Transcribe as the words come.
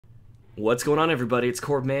What's going on, everybody? It's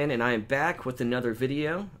Corbman, and I am back with another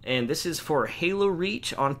video, and this is for Halo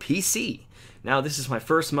Reach on PC. Now, this is my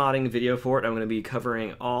first modding video for it. I'm going to be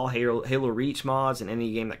covering all Halo Reach mods and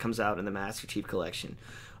any game that comes out in the Master Chief Collection.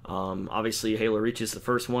 Obviously, Halo Reach is the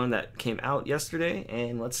first one that came out yesterday,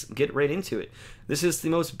 and let's get right into it. This is the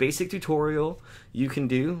most basic tutorial you can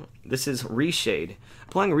do. This is Reshade.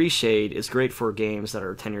 Applying Reshade is great for games that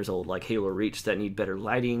are 10 years old, like Halo Reach, that need better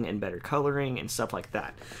lighting and better coloring and stuff like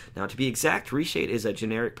that. Now, to be exact, Reshade is a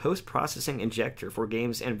generic post-processing injector for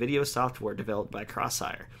games and video software developed by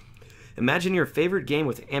Crosshair. Imagine your favorite game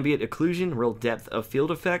with ambient occlusion, real depth of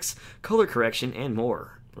field effects, color correction, and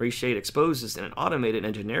more. Reshade exposes in an automated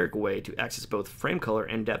and generic way to access both frame color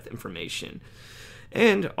and depth information,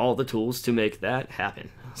 and all the tools to make that happen.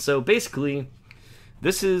 So basically,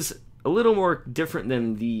 this is a little more different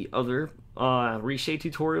than the other Reshade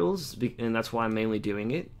tutorials, and that's why I'm mainly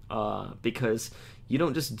doing it, because you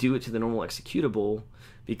don't just do it to the normal executable,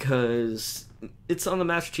 because it's on the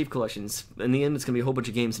Master Chief Collections. In the end, it's going to be a whole bunch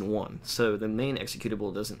of games in one, so the main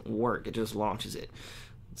executable doesn't work, it just launches it.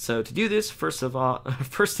 So to do this, first of all, you're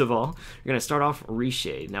going to start off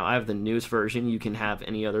Reshade. Now, I have the newest version. You can have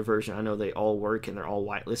any other version. I know they all work and they're all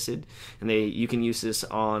whitelisted, and you can use this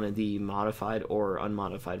on the modified or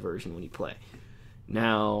unmodified version when you play.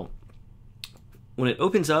 Now, when it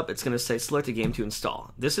opens up, it's going to say select a game to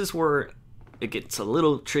install. This is where it gets a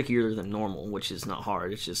little trickier than normal, which is not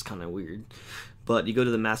hard. It's just kind of weird. But you go to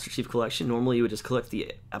the Master Chief Collection. Normally you would just click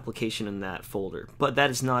the application in that folder, but that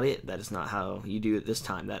is not it. That is not how you do it this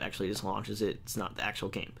time. That actually just launches it. It's not the actual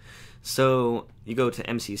game. So you go to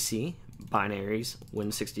MCC, binaries,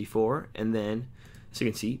 Win64, and then, as you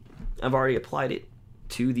can see, I've already applied it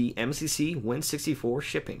to the MCC Win64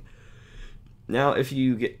 shipping. Now, if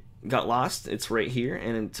you got lost, it's right here,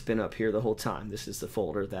 and it's been up here the whole time. This is the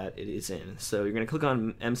folder that it is in. So you're going to click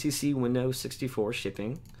on MCC Windows 64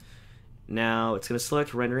 shipping. Now, it's going to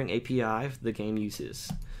select rendering API the game uses.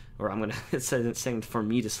 Or I'm going to, it's saying for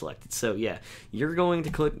me to select it. So yeah, you're going to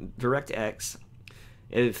click DirectX.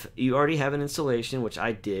 If you already have an installation, which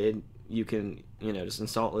I did, you can, just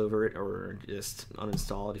install over it or just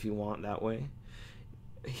uninstall it if you want that way.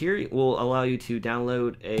 Here it will allow you to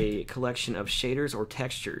download a collection of shaders or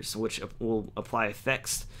textures, which will apply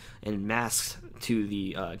effects and masks to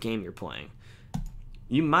the game you're playing.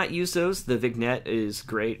 You might use those. The Vignette is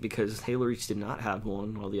great because Halo Reach did not have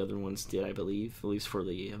one, while the other ones did, I believe, at least for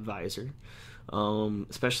the visor.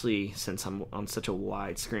 Especially since I'm on such a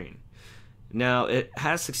wide screen. Now, it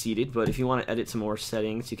has succeeded, but if you want to edit some more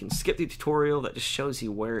settings, you can skip the tutorial that just shows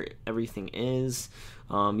you where everything is.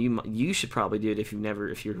 You should probably do it if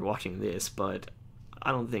you're watching this, but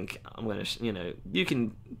I don't think I'm gonna. You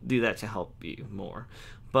can do that to help you more.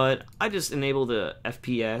 But I just enable the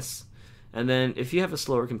FPS. And then if you have a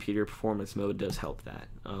slower computer, performance mode does help that.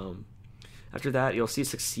 After that, you'll see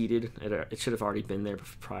succeeded. It should have already been there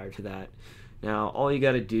prior to that. Now, all you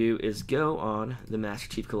got to do is go on the Master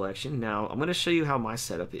Chief Collection. Now, I'm going to show you how my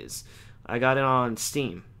setup is. I got it on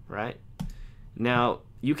Steam, right? Now,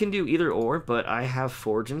 you can do either or, but I have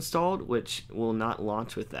Forge installed, which will not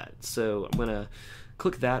launch with that. So I'm going to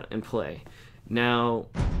click that and play. Now,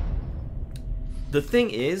 the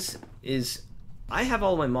thing is I have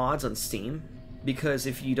all my mods on Steam, because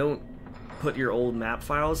if you don't put your old map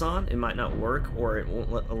files on, it might not work, or it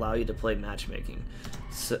won't allow you to play matchmaking.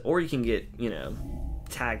 So, or you can get,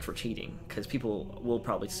 tagged for cheating, because people will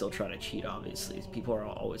probably still try to cheat, obviously. People are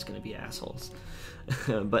always going to be assholes.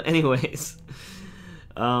 But anyways,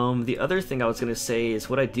 the other thing I was going to say is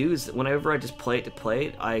what I do is whenever I just play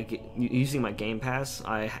it, using my Game Pass,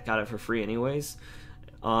 I got it for free anyways.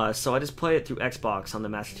 So I just play it through Xbox on the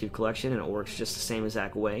Master Chief Collection, and it works just the same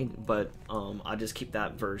exact way, but I just keep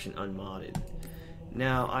that version unmodded.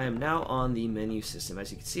 Now, I am now on the menu system.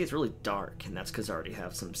 As you can see, it's really dark, and that's because I already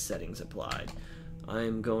have some settings applied.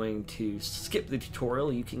 I'm going to skip the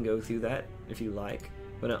tutorial. You can go through that if you like.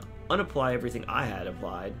 I'm going to unapply everything I had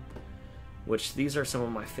applied, which these are some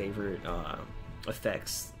of my favorite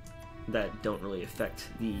effects that don't really affect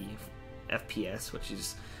the FPS, which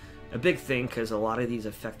is a big thing because a lot of these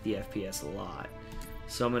affect the FPS a lot.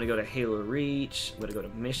 So I'm going to go to Halo Reach, I'm going to go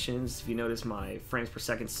to Missions. If you notice, my frames per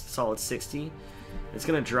second solid 60. It's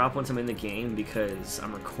going to drop once I'm in the game because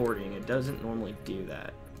I'm recording. It doesn't normally do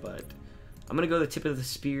that, but I'm going to go to the tip of the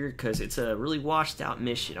spear because it's a really washed out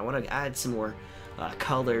mission. I want to add some more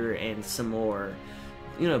color and some more,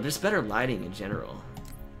 just better lighting in general.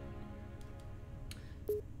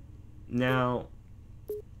 Now,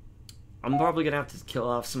 I'm probably going to have to kill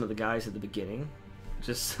off some of the guys at the beginning,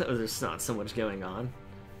 just so there's not so much going on.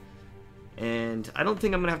 And I don't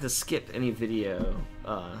think I'm gonna have to skip any video,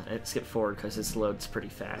 skip forward, because this loads pretty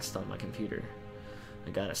fast on my computer. I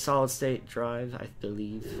got a solid state drive, I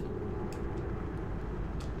believe.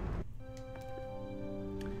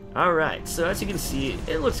 Alright, so as you can see,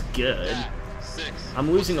 it looks good.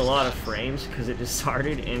 I'm losing a lot of frames because it just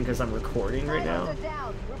started and because I'm recording right now.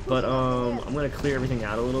 But I'm going to clear everything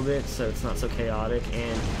out a little bit so it's not so chaotic.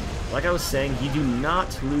 And like I was saying, you do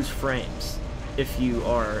not lose frames if you're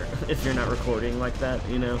not recording like that,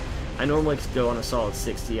 you know. I normally go on a solid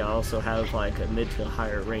 60. I also have like a mid to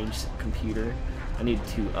higher range computer. I need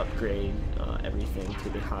to upgrade everything to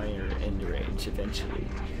the higher end range eventually.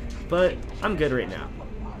 But I'm good right now.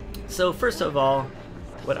 So first of all,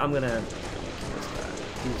 what I'm gonna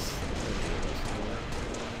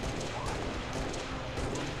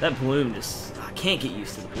that balloon just, I can't get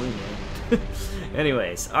used to the balloon, man.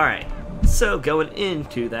 Anyways, alright. So going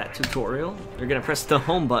into that tutorial, you're gonna press the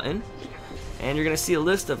home button and you're gonna see a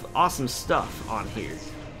list of awesome stuff on here.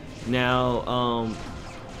 Now,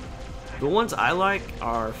 the ones I like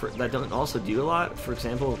are that don't also do a lot. For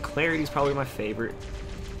example, clarity is probably my favorite.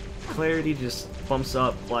 Clarity just bumps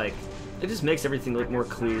up, like, it just makes everything look more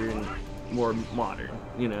clear and more modern,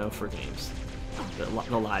 you know, for games.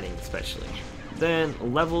 The lighting especially. Then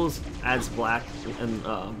levels adds black and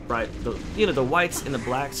bright. The whites and the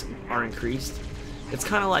blacks are increased. It's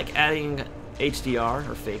kind of like adding HDR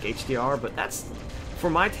or fake HDR, but that's, for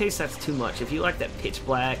my taste, that's too much. If you like that pitch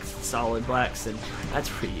blacks, solid blacks, then that's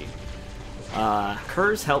for you.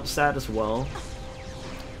 Curves helps that as well.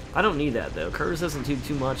 I don't need that though. Curves doesn't do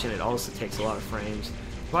too much, and it also takes a lot of frames.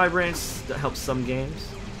 Vibrance helps some games,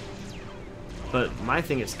 but my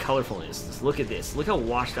thing is colorfulness. Just look at this. Look how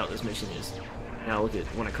washed out this mission is. Now look at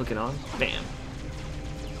when I click it on. Bam.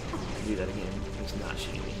 Do that again. It's not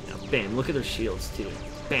shading me. Now bam. Look at their shields too.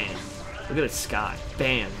 Bam. Look at the sky.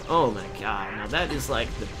 Bam. Oh my god. Now that is like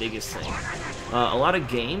the biggest thing. A lot of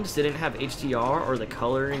games didn't have HDR or the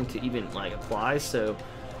coloring to even like apply, so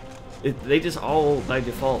they just all by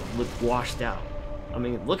default look washed out. I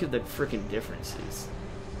mean, look at the freaking differences.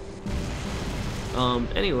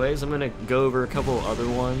 Anyways, I'm gonna go over a couple other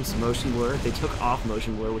ones. Motion blur. They took off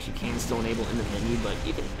motion blur, which you can still enable in the menu, but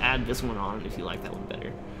you can add this one on if you like that one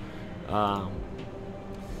better.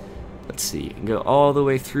 Let's see. You can go all the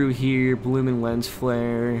way through here. Bloom and lens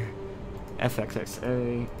flare.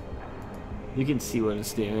 FXXA. You can see what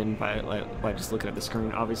it's doing by just looking at the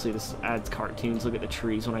screen. Obviously, this adds cartoons. Look at the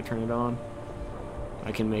trees when I turn it on.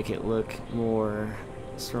 I can make it look more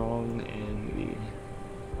strong, and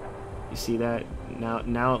you see that?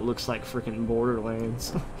 Now it looks like freaking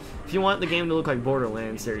Borderlands. If you want the game to look like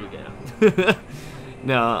Borderlands, there you go.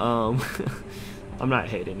 No, I'm not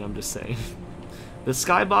hating. I'm just saying. The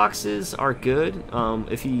skyboxes are good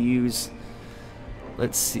if you use.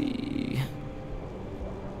 Let's see.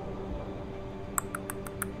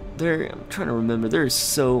 I'm trying to remember. There's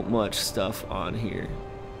so much stuff on here.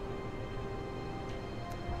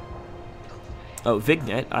 Oh,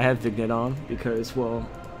 Vignette. I have Vignette on because, well,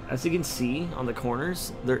 as you can see on the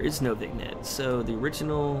corners, there is no Vignette. So the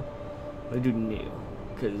original, I do new,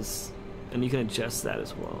 and you can adjust that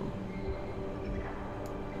as well.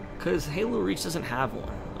 Because Halo Reach doesn't have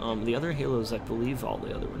one. The other Halos, I believe all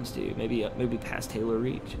the other ones do. Maybe past Halo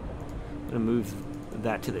Reach. I'm gonna move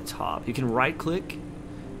that to the top. You can right-click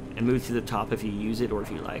and move to the top if you use it or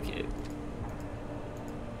if you like it.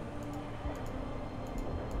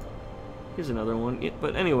 Here's another one.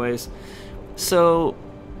 But anyways, so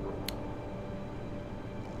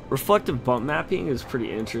reflective bump mapping is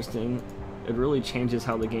pretty interesting. It really changes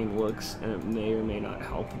how the game looks, and it may or may not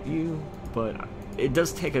help you, but it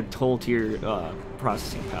does take a toll to your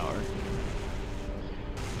processing power.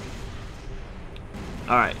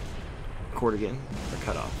 Alright, record again, or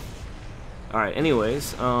cut off. Alright,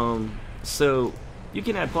 anyways, so you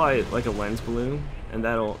can apply like a lens balloon, and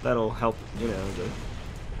that'll help, you know,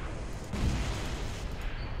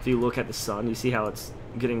 if you look at the sun, you see how it's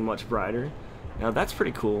getting much brighter. Now that's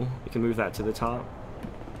pretty cool. You can move that to the top.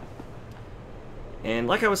 And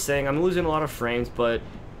like I was saying, I'm losing a lot of frames, but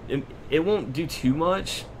it won't do too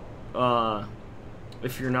much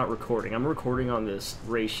if you're not recording. I'm recording on this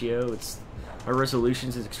ratio. My resolution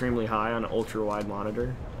is extremely high on an ultra wide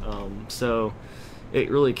monitor, so it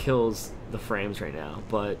really kills the frames right now.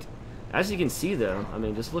 But as you can see, though, I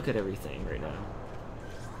mean, just look at everything right now.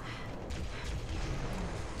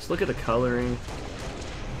 Just look at the coloring.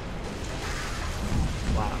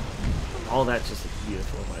 Wow, all that just looks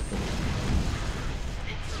beautiful in my opinion.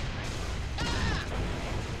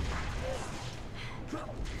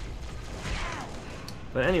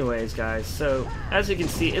 But anyways, guys, so as you can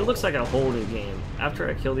see, it looks like a whole new game. After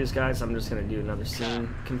I kill these guys, I'm just going to do another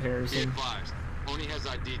scene comparison. Oni has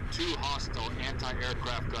ID'd 2 hostile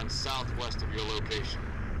anti-aircraft guns southwest of your location.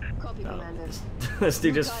 Copy, Commander. This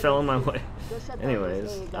dude just fell in my way.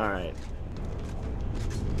 Anyways, alright.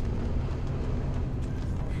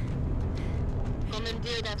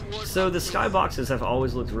 So the skyboxes have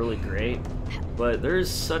always looked really great, but there's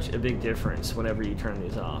such a big difference whenever you turn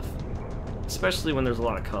these off. Especially when there's a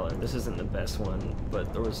lot of color. This isn't the best one,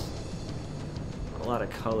 but there was a lot of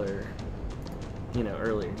color, you know,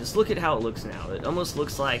 earlier. Just look at how it looks now. It almost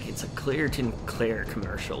looks like it's a Claritin Clear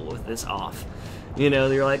commercial with this off. You know,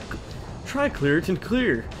 they're like, try Claritin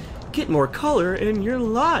Clear, get more color in your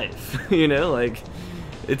life. You know, like,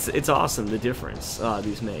 it's awesome the difference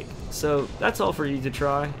these make. So that's all for you to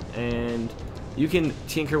try, and you can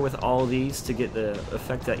tinker with all these to get the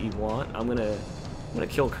effect that you want. I'm gonna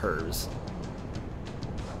kill curves.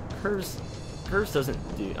 Curves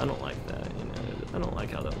doesn't do. I don't like that. You know, I don't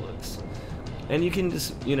like how that looks. And you can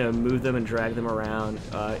just, you know, move them and drag them around.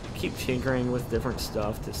 Keep tinkering with different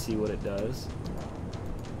stuff to see what it does.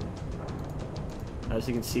 As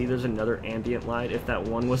you can see, there's another ambient light. If that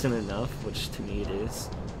one wasn't enough, which to me it is.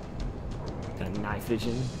 Got night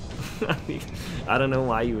vision. I mean, I don't know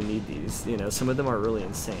why you would need these. You know, some of them are really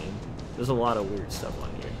insane. There's a lot of weird stuff on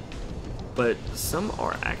here, but some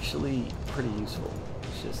are actually pretty useful.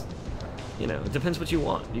 It's just, you know, it depends what you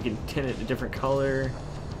want. You can tint it a different color,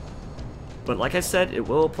 but like I said, it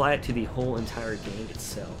will apply it to the whole entire game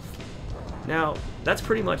itself. Now, that's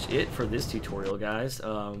pretty much it for this tutorial, guys.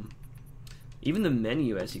 Even the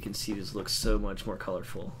menu, as you can see, just looks so much more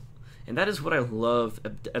colorful. And that is what I love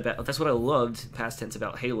about, that's what I loved, past tense,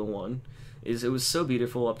 about Halo 1, is it was so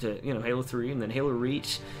beautiful up to, you know, Halo 3, and then Halo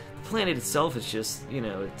Reach. The planet itself is just, you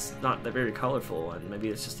know, it's not that very colorful, and maybe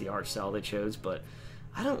it's just the art style they chose, but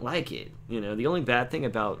I don't like it. You know, the only bad thing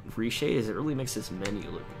about Reshade is it really makes this menu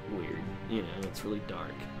look weird. You know, it's really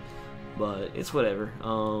dark. But it's whatever.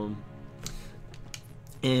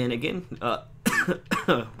 And again,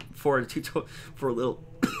 for a little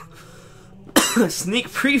sneak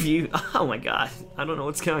preview. Oh my god, I don't know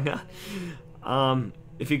what's going on.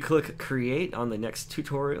 If you click create on the next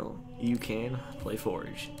tutorial, you can play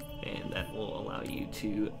Forge, and that will allow you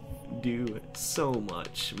to do so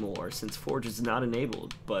much more, since Forge is not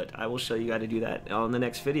enabled. But I will show you how to do that on the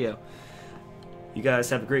next video. You guys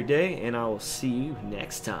have a great day, and I will see you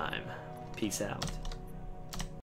next time. Peace out.